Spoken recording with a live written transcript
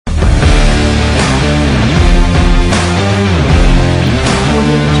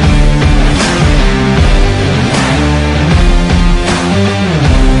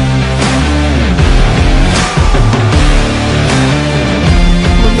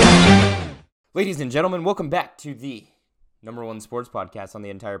Ladies and gentlemen, welcome back to the number one sports podcast on the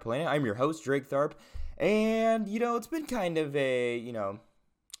entire planet. I'm your host, Drake Tharp, and, it's been kind of a,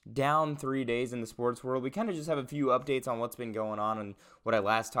 down 3 days in the sports world. We kind of just have a few updates on what's been going on and what I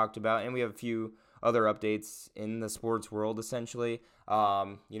last talked about, and we have a few other updates in the sports world, essentially.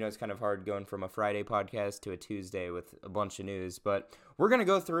 It's kind of hard going from a Friday podcast to a Tuesday with a bunch of news, but we're going to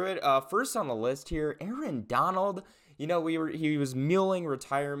go through it. First on the list here, Aaron Donald. He was mulling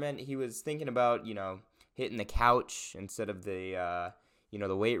retirement. He was thinking about, hitting the couch instead of the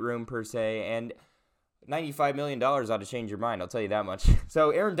weight room per se. And $95 million ought to change your mind, I'll tell you that much. So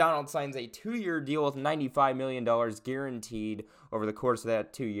Aaron Donald signs a 2-year deal with $95 million guaranteed over the course of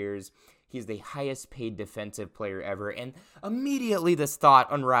that 2 years. He's the highest paid defensive player ever. And immediately this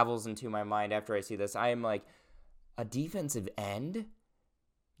thought unravels into my mind after I see this. I am like, a defensive end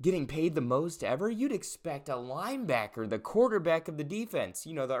getting paid the most ever? You'd expect a linebacker, the quarterback of the defense.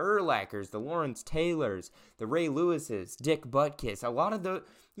 The Urlachers, the Lawrence Taylors, the Ray Lewises, Dick Butkus, a lot of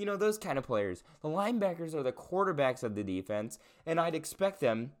those kind of players. The linebackers are the quarterbacks of the defense, and I'd expect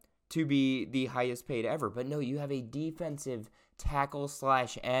them to be the highest paid ever. But no, you have a defensive tackle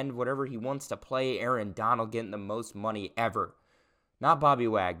 / end, whatever he wants to play, Aaron Donald getting the most money ever. Not Bobby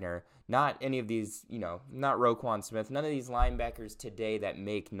Wagner, not any of these, not Roquan Smith, none of these linebackers today that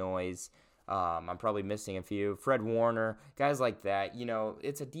make noise. I'm probably missing a few. Fred Warner, guys like that,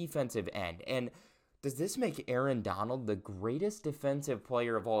 it's a defensive end. And does this make Aaron Donald the greatest defensive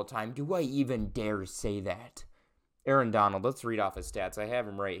player of all time? Do I even dare say that? Aaron Donald, let's read off his stats. I have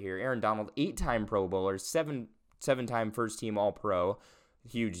him right here. Aaron Donald, 8-time Pro Bowler, seven-time first-team All-Pro.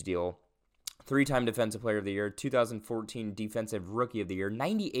 Huge deal. 3-time Defensive Player of the Year, 2014 Defensive Rookie of the Year,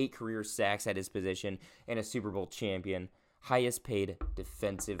 98 career sacks at his position, and a Super Bowl champion. Highest paid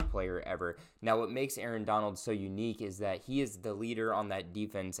defensive player ever. Now, what makes Aaron Donald so unique is that he is the leader on that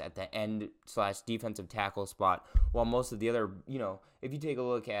defense at the end / defensive tackle spot, while most of the other, if you take a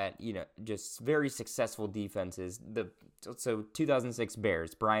look at, just very successful defenses, so 2006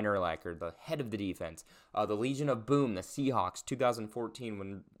 Bears, Brian Urlacher, the head of the defense, the Legion of Boom, the Seahawks, 2014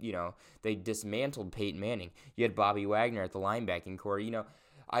 when, they dismantled Peyton Manning. You had Bobby Wagner at the linebacking core.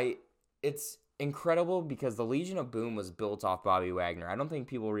 It's incredible because the Legion of Boom was built off Bobby Wagner. I don't think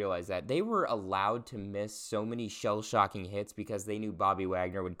people realize that. They were allowed to miss so many shell-shocking hits because they knew Bobby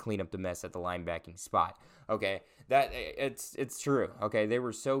Wagner would clean up the mess at the linebacking spot. Okay, it's true. Okay, they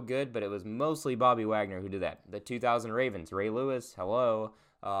were so good, but it was mostly Bobby Wagner who did that. The 2000 Ravens, Ray Lewis, hello.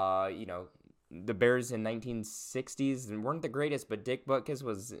 The Bears in 1960s weren't the greatest, but Dick Butkus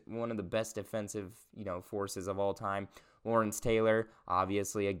was one of the best defensive, forces of all time. Lawrence Taylor,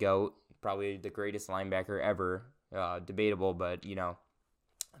 obviously a GOAT. Probably the greatest linebacker ever, debatable, but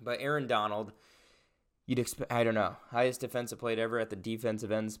Aaron Donald, you'd expect, I don't know, highest defensive player ever at the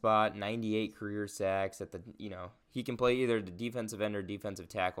defensive end spot, 98 career sacks at the, he can play either the defensive end or defensive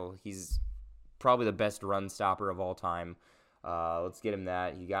tackle. He's probably the best run stopper of all time. Let's get him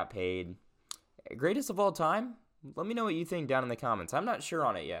that. He got paid. Greatest of all time? Let me know what you think down in the comments. I'm not sure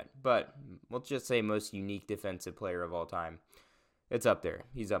on it yet, but let's just say most unique defensive player of all time. It's up there.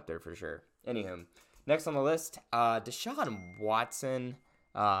 He's up there for sure. Anywho, next on the list, Deshaun Watson.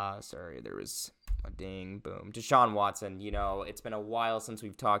 There was a ding, boom. Deshaun Watson, it's been a while since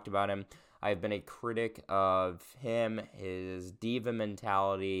we've talked about him. I've been a critic of him, his diva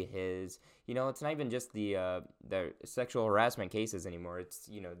mentality, his, it's not even just the sexual harassment cases anymore. It's,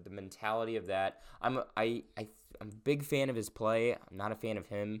 the mentality of that. I'm a big fan of his play. I'm not a fan of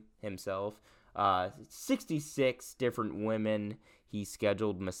him himself. 66 different women he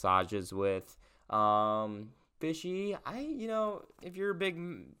scheduled massages with. Fishy, if you're a big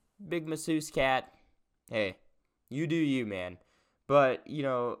masseuse cat, hey, you do you, man. But,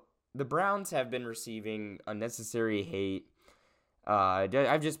 the Browns have been receiving unnecessary hate.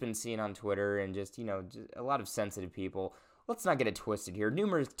 I've just been seeing on Twitter and just a lot of sensitive people. Let's not get it twisted here.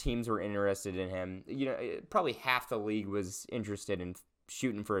 Numerous teams were interested in him. Probably half the league was interested in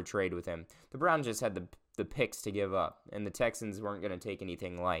shooting for a trade with him. The Browns just had the picks to give up, and the Texans weren't going to take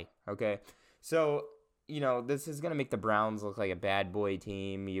anything light, okay? So, this is going to make the Browns look like a bad boy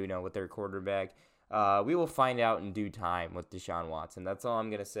team, with their quarterback. We will find out in due time with Deshaun Watson. That's all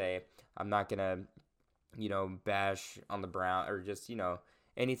I'm going to say. I'm not going to, bash on the Browns or just,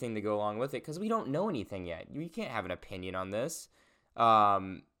 anything to go along with it because we don't know anything yet. You can't have an opinion on this.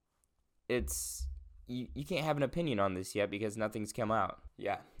 You can't have an opinion on this yet because nothing's come out.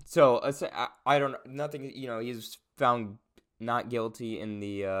 Yeah. So I don't know. Nothing. He's found not guilty in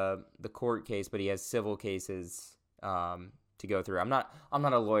the court case, but he has civil cases to go through. I'm not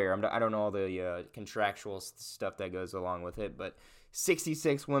a lawyer. I don't know all the contractual stuff that goes along with it, but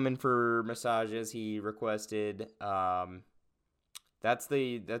 66 women for massages he requested. I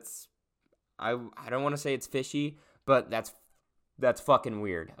don't want to say it's fishy, but that's fucking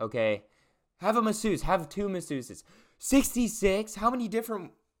weird, okay? Have a masseuse, have 2 masseuses. 66? How many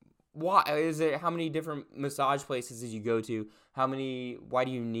different how many different massage places did you go to? Why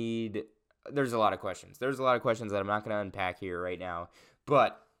do you need? There's a lot of questions. There's a lot of questions that I'm not going to unpack here right now.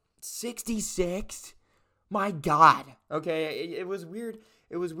 But 66? My God. Okay, it was weird.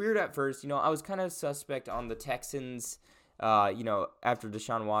 It was weird at first. I was kind of suspect on the Texans, after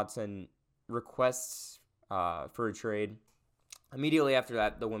Deshaun Watson requests for a trade. Immediately after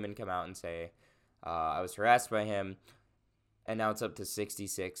that, the women come out and say, I was harassed by him. And now it's up to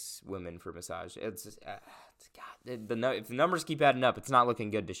 66 women for massage. God, if the numbers keep adding up, it's not looking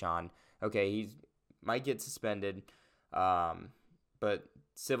good, Deshaun. Okay, he might get suspended, but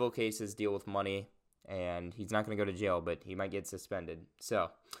civil cases deal with money, and he's not going to go to jail, but he might get suspended. So,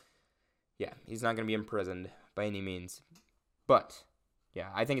 yeah, he's not going to be imprisoned by any means. But, yeah,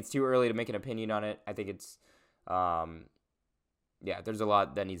 I think it's too early to make an opinion on it. I think it's, there's a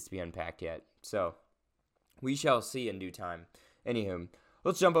lot that needs to be unpacked yet. So, we shall see in due time. Anywho,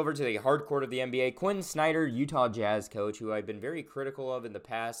 let's jump over to the hardcore of the NBA. Quinn Snyder, Utah Jazz coach, who I've been very critical of in the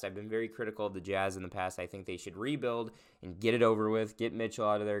past. I've been very critical of the Jazz in the past. I think they should rebuild and get it over with. Get Mitchell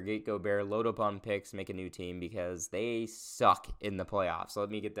out of there. Get Gobert. Load up on picks. Make a new team because they suck in the playoffs. So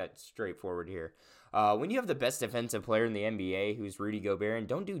let me get that straightforward here. When you have the best defensive player in the NBA, who's Rudy Gobert, and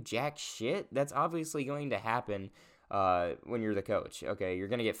don't do jack shit, that's obviously going to happen. When you're the coach, okay, you're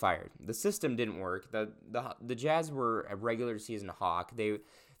gonna get fired. The system didn't work. The Jazz were a regular season hawk.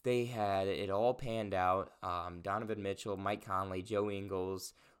 They had it all panned out. Donovan Mitchell, Mike Conley, Joe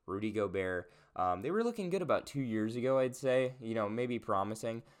Ingles, Rudy Gobert. They were looking good about 2 years ago, I'd say. Maybe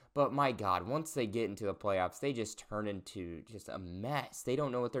promising. But my God, once they get into the playoffs, they just turn into just a mess. They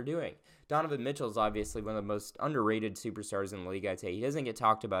don't know what they're doing. Donovan Mitchell is obviously one of the most underrated superstars in the league, I'd say. He doesn't get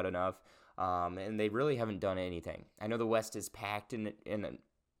talked about enough. And they really haven't done anything. I know the West is packed and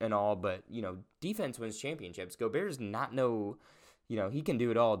all, but, defense wins championships. Gobert's not he can do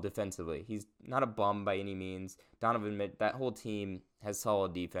it all defensively. He's not a bum by any means. That whole team has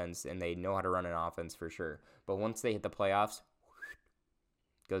solid defense, and they know how to run an offense for sure. But once they hit the playoffs,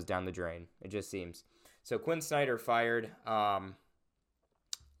 goes down the drain. It just seems. So Quinn Snyder fired. I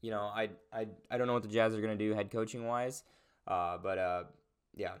don't know what the Jazz are going to do head coaching wise,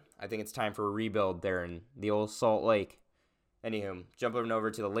 yeah, I think it's time for a rebuild there in the old Salt Lake. Anywho, jumping over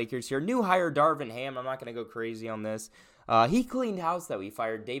to the Lakers here. New hire Darvin Ham. I'm not going to go crazy on this. He cleaned house, though. He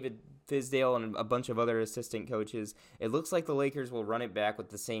fired David Fizdale and a bunch of other assistant coaches. It looks like the Lakers will run it back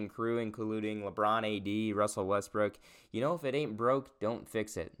with the same crew, including LeBron, AD, Russell Westbrook. If it ain't broke, don't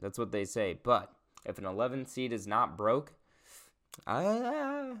fix it. That's what they say. But if an 11th seed is not broke,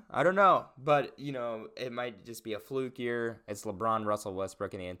 I don't know, but, it might just be a fluke year. It's LeBron, Russell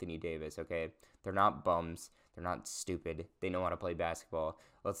Westbrook, and Anthony Davis, okay? They're not bums. They're not stupid. They know how to play basketball.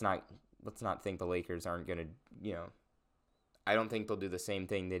 Let's not think the Lakers aren't going to, I don't think they'll do the same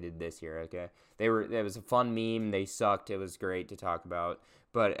thing they did this year, okay? It was a fun meme. They sucked. It was great to talk about.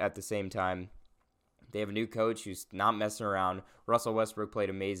 But at the same time, they have a new coach who's not messing around. Russell Westbrook played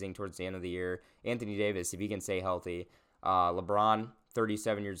amazing towards the end of the year. Anthony Davis, if he can stay healthy. LeBron,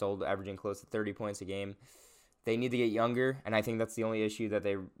 37 years old, averaging close to 30 points a game. They need to get younger, and I think that's the only issue that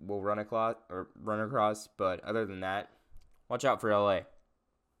they will run across. But other than that, watch out for LA.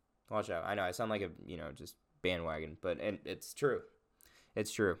 Watch out. I know I sound like a just bandwagon, but it's true.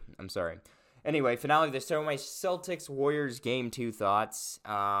 It's true. I'm sorry. Anyway, finale. This is my Celtics Warriors Game 2 thoughts.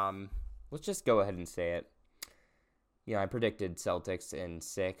 Let's just go ahead and say it. I predicted Celtics in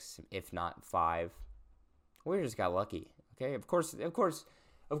 6, if not 5. Warriors got lucky. Okay, of course they're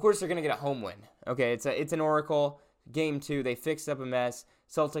gonna get a home win. Okay, it's an Oracle. Game 2, they fixed up a mess.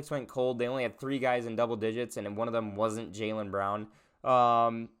 Celtics went cold. They only had 3 guys in double digits, and one of them wasn't Jaylen Brown.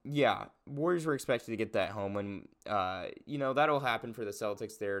 Warriors were expected to get that home win. That'll happen for the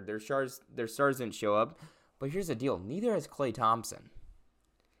Celtics. Their stars didn't show up, but here's the deal: neither has Klay Thompson.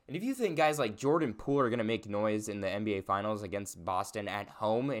 And if you think guys like Jordan Poole are going to make noise in the NBA Finals against Boston at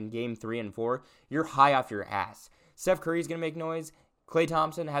home in Game 3 and 4, you're high off your ass. Steph Curry's going to make noise. Klay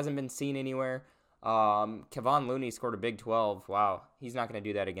Thompson hasn't been seen anywhere. Kevon Looney scored a big 12. Wow. He's not going to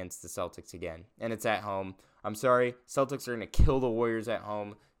do that against the Celtics again. And it's at home. I'm sorry. Celtics are going to kill the Warriors at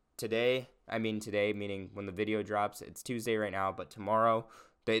home. Today, meaning when the video drops. It's Tuesday right now, but tomorrow,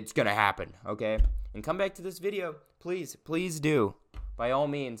 it's going to happen, okay? And come back to this video. Please do. By all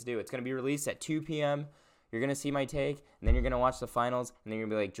means, do. It's going to be released at 2 p.m. You're going to see my take, and then you're going to watch the finals, and then you're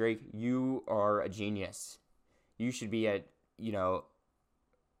going to be like, Drake, you are a genius. You should be at UMass.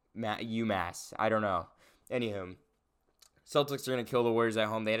 I don't know. Anywho, Celtics are going to kill the Warriors at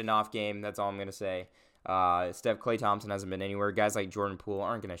home. They had an off game. That's all I'm going to say. Klay Thompson hasn't been anywhere. Guys like Jordan Poole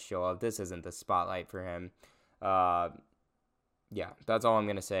aren't going to show up. This isn't the spotlight for him. Yeah, that's all I'm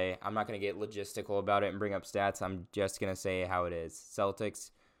going to say. I'm not going to get logistical about it and bring up stats. I'm just going to say how it is.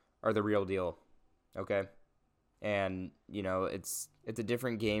 Celtics are the real deal, okay? And, it's a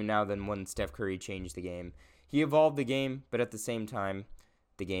different game now than when Steph Curry changed the game. He evolved the game, but at the same time,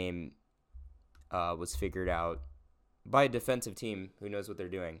 the game was figured out by a defensive team who knows what they're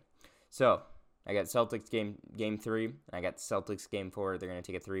doing. So, I got Celtics game 3, and I got Celtics game 4. They're going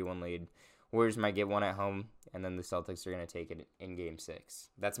to take a 3-1 lead. Warriors might get one at home, and then the Celtics are going to take it in game 6.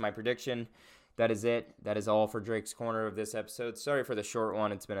 That's my prediction. That is it. That is all for Drake's Corner of this episode. Sorry for the short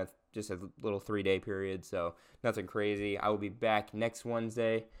one. It's been just a little 3-day period, so nothing crazy. I will be back next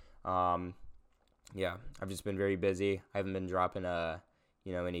Wednesday. Yeah, I've just been very busy. I haven't been dropping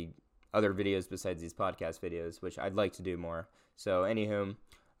any other videos besides these podcast videos, which I'd like to do more. So, anywho,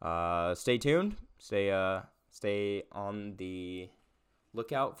 stay tuned. Stay on the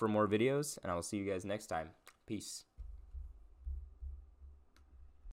lookout for more videos, and I will see you guys next time. Peace.